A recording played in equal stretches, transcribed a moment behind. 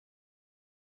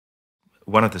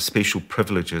One of the special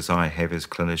privileges I have as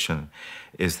clinician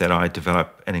is that I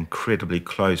develop an incredibly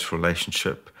close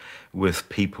relationship with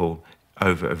people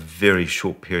over a very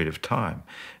short period of time.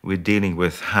 We're dealing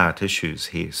with heart issues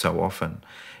here so often,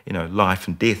 life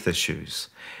and death issues.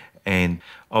 And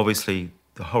obviously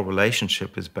the whole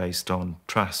relationship is based on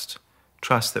trust.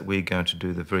 Trust that we're going to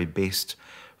do the very best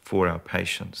for our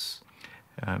patients.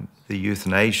 The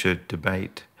euthanasia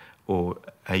debate or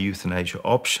a euthanasia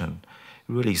option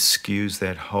really skews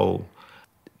that whole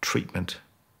treatment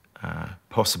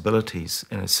possibilities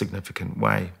in a significant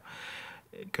way.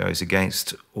 It goes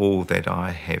against all that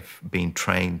I have been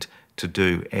trained to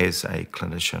do as a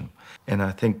clinician. And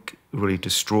I think really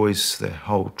destroys the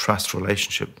whole trust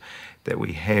relationship that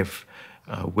we have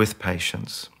with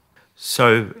patients.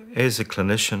 So as a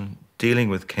clinician dealing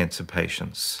with cancer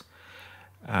patients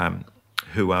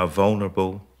who are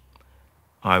vulnerable,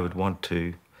 I would want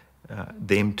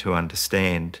them to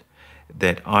understand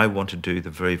that I want to do the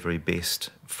very, very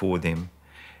best for them,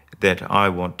 that I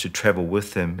want to travel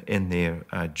with them in their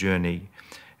journey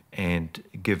and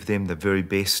give them the very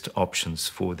best options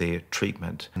for their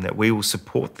treatment, and that we will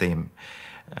support them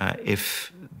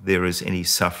if there is any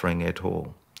suffering at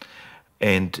all.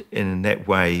 And in that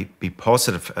way, be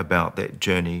positive about that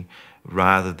journey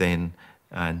rather than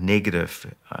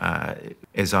negative,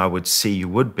 as I would see you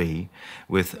would be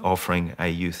with offering a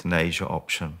euthanasia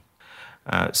option.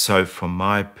 So from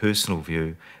my personal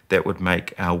view, that would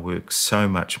make our work so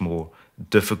much more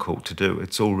difficult to do.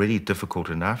 It's already difficult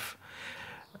enough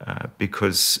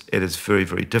because it is very,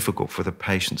 very difficult for the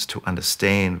patients to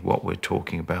understand what we're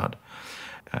talking about.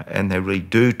 And they really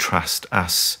do trust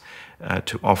us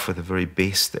to offer the very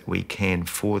best that we can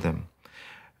for them.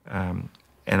 And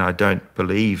I don't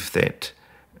believe that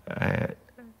a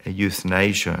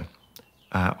euthanasia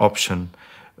option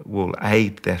will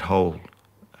aid that whole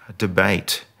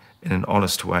debate in an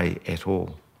honest way at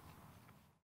all.